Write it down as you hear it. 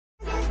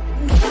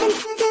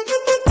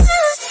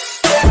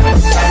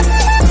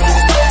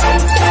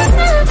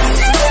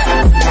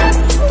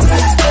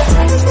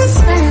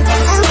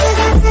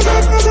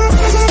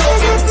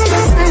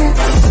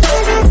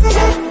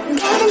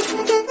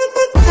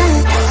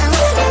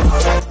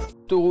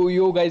तो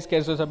yo guys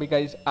कैसे हो सभी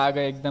गाइस, आ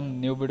गए एकदम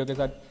न्यू वीडियो के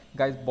साथ।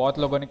 गाइस बहुत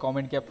लोगों ने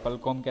कमेंट किया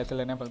फलकॉम कैसे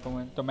लेना है फलकॉम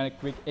में, तो मैंने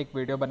क्विक एक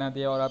वीडियो बना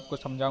दिया और आपको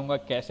समझाऊंगा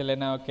कैसे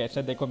लेना है और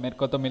कैसे। देखो मेरे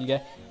को तो मिल गया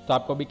तो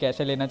आपको भी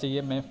कैसे लेना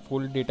चाहिए मैं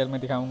फुल डिटेल में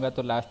दिखाऊंगा,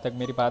 तो लास्ट तक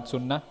मेरी बात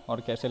सुनना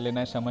और कैसे लेना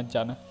है समझ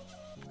जाना।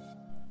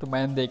 तो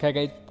मैंने देखा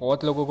गाइस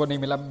बहुत लोगों को नहीं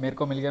मिला, मेरे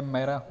को मिल गया।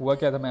 मेरा हुआ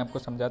क्या था मैं आपको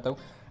समझाता हूँ।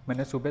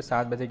 मैंने सुबह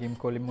 7 बजे गेम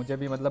खोली, मुझे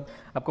भी मतलब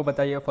आपको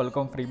बताइए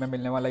फलकॉम फ्री में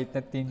मिलने वाला,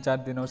 इतने 3-4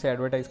 दिनों से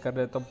एडवर्टाइज़ कर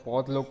रहे, तो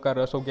बहुत लोग का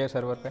रस हो गया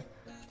सर्वर पे।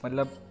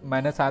 मतलब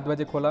मैंने 7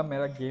 बजे खोला,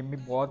 मेरा गेम भी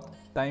बहुत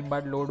टाइम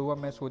बाद लोड हुआ।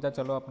 मैं सोचा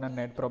चलो अपना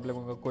नेट प्रॉब्लम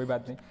होगा कोई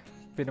बात नहीं।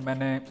 फिर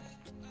मैंने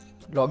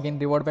लॉगिन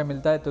रिवॉर्ड पे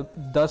मिलता है तो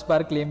 10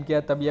 बार क्लेम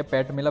किया तब ये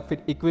पेट मिला।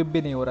 फिर इक्विप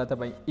भी नहीं हो रहा था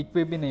भाई,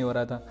 इक्विप भी नहीं हो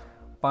रहा था।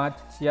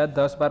 5 या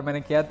 10 बार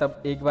मैंने किया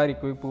तब एक बार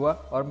इक्विप हुआ।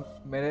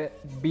 और मेरे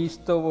 20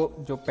 तो वो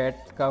जो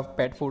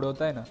पेट फूड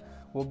होता है ना,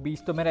 वो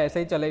 20 तो मेरा ऐसे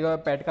ही चलेगा।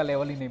 पेट का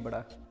लेवल ही नहीं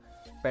बढ़ा,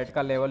 पेट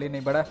का लेवल ही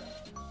नहीं बढ़ा।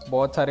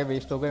 बहुत सारे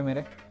वेस्ट हो गए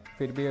मेरे,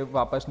 फिर भी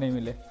वापस नहीं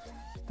मिले।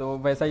 तो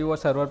वैसा ही वो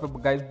सर्वर पे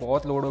गाइस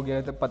बहुत लोड हो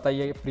गया। तो पता ही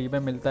है फ्री में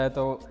मिलता है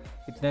तो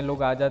इतने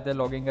लोग आ जाते हैं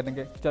लॉगिन करने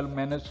के। चल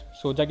मैंने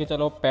सोचा कि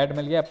चलो पैड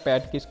मिल गया,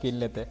 पैड की स्किन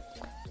लेते।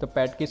 तो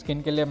पैड की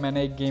स्किन के लिए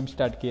मैंने एक गेम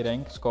स्टार्ट की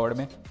रैंक स्क्वाड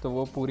में, तो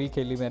वो पूरी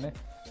खेली मैंने।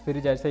 फिर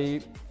जैसे ही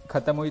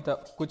ख़त्म हुई तो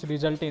कुछ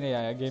रिजल्ट ही नहीं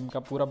आया, गेम का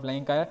पूरा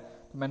ब्लैंक आया।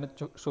 तो मैंने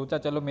सोचा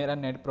चलो मेरा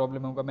नेट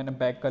प्रॉब्लम होगा, मैंने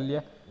बैक कर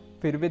लिया।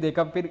 फिर भी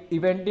देखा फिर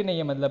इवेंट ही नहीं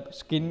है, मतलब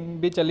स्किन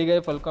भी चली गई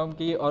फलकॉम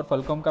की और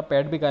फलकॉम का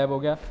पैड भी गायब हो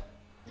गया।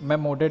 मैं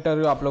मॉडरेटर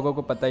हूँ, आप लोगों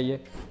को पता ही है।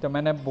 तो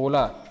मैंने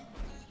बोला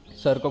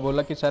सर को,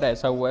 बोला कि सर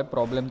ऐसा हुआ है,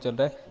 प्रॉब्लम चल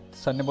रहा है।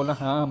 सर ने बोला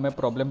हाँ हमें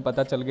प्रॉब्लम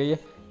पता चल गई है,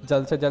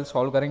 जल्द से जल्द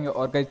सॉल्व करेंगे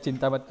और कहीं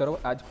चिंता मत करो,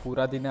 आज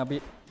पूरा दिन है, अभी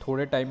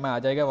थोड़े टाइम में आ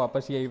जाएगा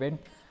वापस ये इवेंट।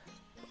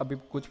 अभी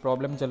कुछ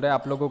प्रॉब्लम चल रहा है,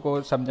 आप लोगों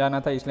को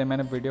समझाना था इसलिए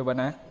मैंने वीडियो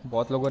बनाया।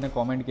 बहुत लोगों ने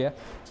कमेंट किया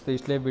तो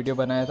इसलिए वीडियो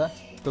बनाया था।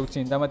 तो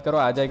चिंता मत करो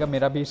आ जाएगा।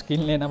 मेरा भी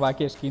स्किन लेना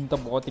बाकी है, स्किन तो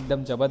बहुत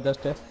एकदम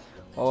ज़बरदस्त है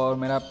और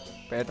मेरा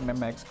पेट में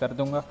मैक्स कर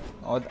दूंगा।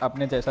 और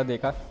आपने जैसा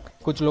देखा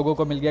कुछ लोगों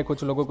को मिल गया,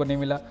 कुछ लोगों को नहीं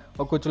मिला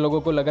और कुछ लोगों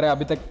को लग रहा है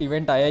अभी तक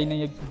इवेंट आया ही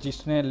नहीं है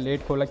जिसने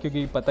लेट खोला,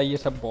 क्योंकि पता ही है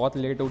सब बहुत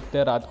लेट उठते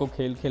हैं रात को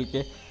खेल खेल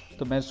के।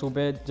 तो मैं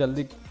सुबह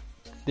जल्दी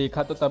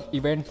देखा तो तब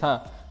इवेंट था,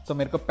 तो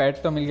मेरे को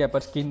पैड तो मिल गया पर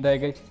स्किन रह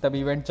गई, तब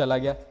इवेंट चला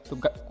गया। तो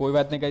कोई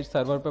बात नहीं गाइस,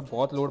 सर्वर पे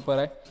बहुत लोड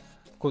पड़ा है,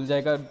 खुल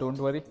जाएगा डोंट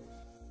वरी।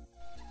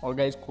 और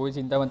गाइस कोई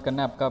चिंता मत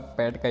करना, आपका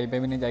पैड कहीं पे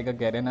भी नहीं जाएगा,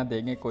 गैरेना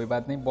देंगे कोई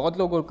बात नहीं। बहुत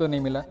लोगों को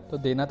नहीं मिला तो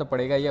देना तो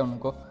पड़ेगा ही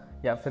उनको,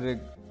 या फिर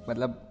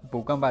मतलब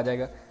भूकंप आ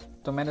जाएगा।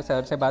 तो मैंने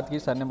सर से बात की,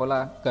 सर ने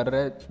बोला कर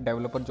रहे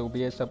डेवलपर जो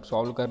भी है सब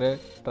सॉल्व कर रहे,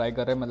 ट्राई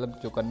कर रहे, मतलब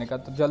जो करने का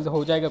तो जल्द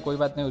हो जाएगा कोई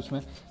बात नहीं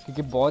उसमें।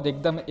 क्योंकि बहुत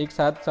एकदम एक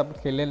साथ सब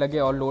खेलने लगे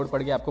और लोड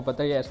पड़ गया। आपको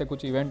पता ही है ऐसे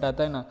कुछ इवेंट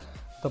आता है ना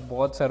तो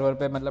बहुत सर्वर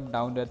पे मतलब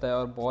डाउन रहता है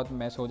और बहुत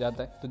मैस हो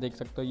जाता है। तो देख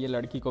सकते हो ये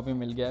लड़की को भी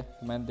मिल गया है,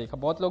 मैंने देखा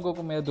बहुत लोगों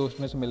को, मेरे दोस्त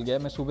में से मिल गया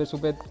है। मैं सुबह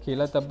सुबह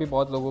खेला तब भी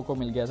बहुत लोगों को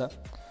मिल गया था,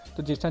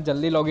 तो जिसने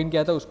जल्दी लॉगिन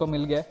किया था उसको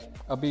मिल गया।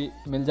 अभी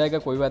मिल जाएगा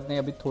कोई बात नहीं,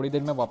 अभी थोड़ी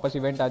देर में वापस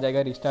इवेंट आ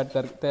जाएगा, रिस्टार्ट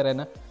करते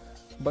रहना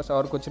बस,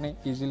 और कुछ नहीं।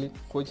 ईजिली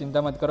कोई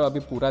चिंता मत करो, अभी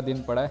पूरा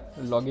दिन पड़ा है,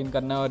 लॉगिन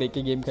करना और एक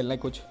ही गेम खेलना है,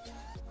 कुछ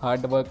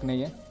हार्ड वर्क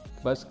नहीं है।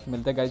 बस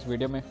मिलते हैं गाइस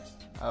वीडियो में।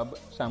 अब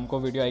शाम को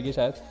वीडियो आएगी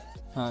शायद,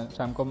 हाँ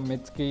शाम को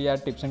मिथ्स की या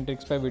टिप्स एंड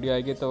ट्रिक्स पे वीडियो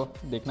आएगी, तो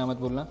देखना मत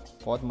भूलना,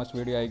 बहुत मस्त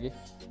वीडियो आएगी।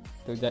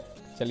 तो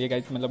चलिए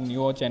गाइस, मतलब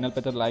न्यू हो चैनल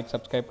पे तो लाइक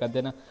सब्सक्राइब कर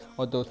देना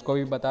और दोस्त को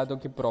भी बता दो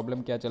कि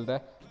प्रॉब्लम क्या चल रहा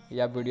है,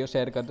 या वीडियो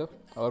शेयर कर दो।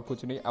 और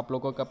कुछ नहीं, आप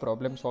लोगों का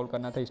प्रॉब्लम सॉल्व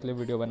करना था इसलिए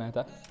वीडियो बनाया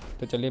था।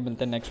 तो चलिए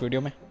मिलते हैं नेक्स्ट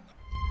वीडियो में।